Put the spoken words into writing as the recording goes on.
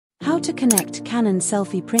How to connect Canon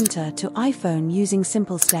Selphy printer to iPhone using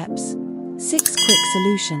simple steps. 6 quick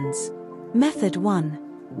solutions. Method 1.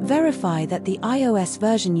 Verify that the iOS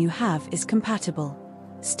version you have is compatible.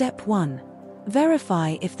 Step 1.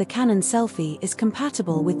 Verify if the Canon Selphy is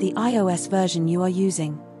compatible with the iOS version you are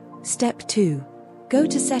using. Step 2. Go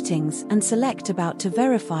to Settings and select About to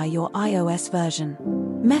verify your iOS version.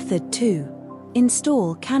 Method 2.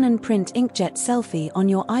 Install Canon Print Inkjet Selphy on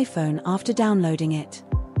your iPhone after downloading it.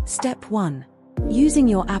 Step 1. Using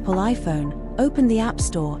your Apple iPhone, open the App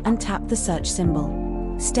Store and tap the search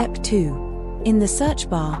symbol. Step 2. In the search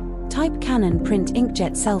bar, type Canon Print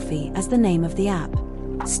Inkjet Selphy as the name of the app.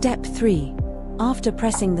 Step 3. After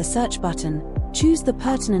pressing the search button, choose the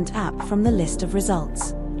pertinent app from the list of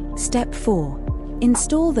results. Step 4.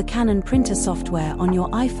 Install the Canon Printer software on your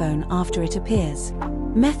iPhone after it appears.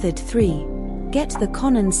 Method 3. Get the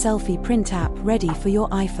Canon Selphy Print app ready for your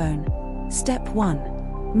iPhone. Step 1.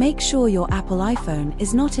 Make sure your Apple iPhone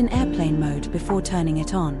is not in airplane mode before turning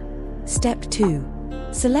it on. Step 2.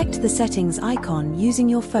 Select the settings icon using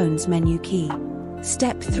your phone's menu key.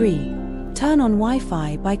 Step 3. Turn on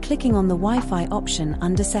Wi-Fi by clicking on the Wi-Fi option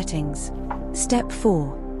under Settings. Step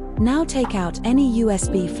 4. Now take out any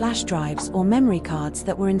USB flash drives or memory cards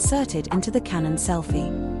that were inserted into the Canon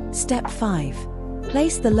Selphy. Step 5.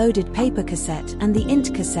 Place the loaded paper cassette and the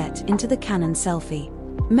int cassette into the Canon Selphy.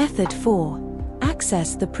 Method 4.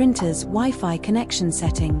 Access the printer's Wi-Fi connection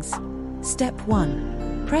settings. Step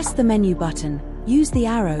 1. Press the menu button, use the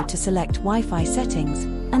arrow to select Wi-Fi settings,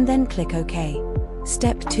 and then click OK.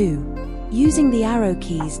 Step 2. Using the arrow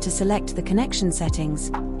keys to select the connection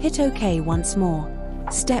settings, hit OK once more.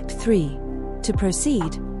 Step 3. To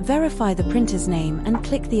proceed, verify the printer's name and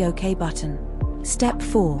click the OK button. Step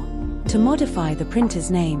 4. To modify the printer's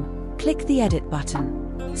name, click the Edit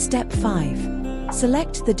button. Step 5.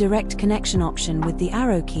 Select the Direct Connection option with the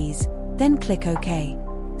arrow keys, then click OK.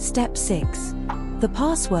 Step 6. The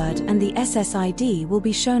password and the SSID will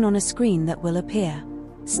be shown on a screen that will appear.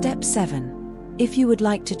 Step 7. If you would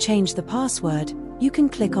like to change the password, you can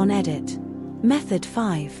click on Edit. Method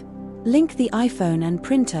 5. Link the iPhone and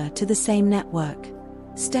printer to the same network.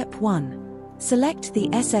 Step 1. Select the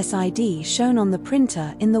SSID shown on the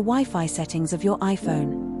printer in the Wi-Fi settings of your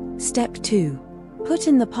iPhone. Step 2. Put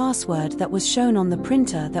in the password that was shown on the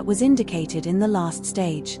printer that was indicated in the last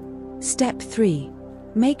stage. Step 3.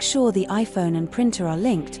 Make sure the iPhone and printer are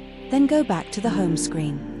linked, then go back to the home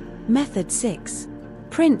screen. Method 6.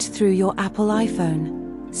 Print through your Apple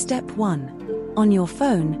iPhone. Step 1. On your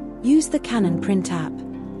phone, use the Canon Print app.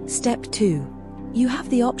 Step 2. You have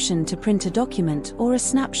the option to print a document or a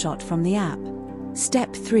snapshot from the app.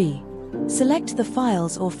 Step 3. Select the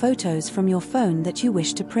files or photos from your phone that you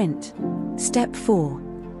wish to print. Step 4.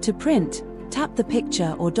 To print, tap the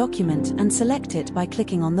picture or document and select it by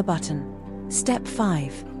clicking on the button. Step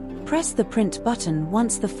 5. Press the print button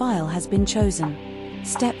once the file has been chosen.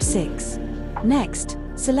 Step 6. Next,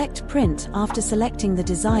 select Print after selecting the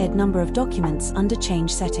desired number of documents under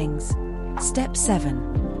Change Settings. Step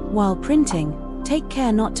 7. While printing, take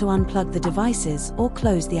care not to unplug the devices or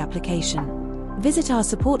close the application. Visit our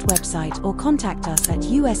support website or contact us at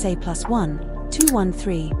USA +1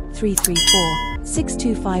 213 334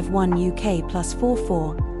 6251 UK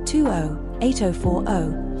 +44 20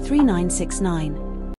 8040 3969.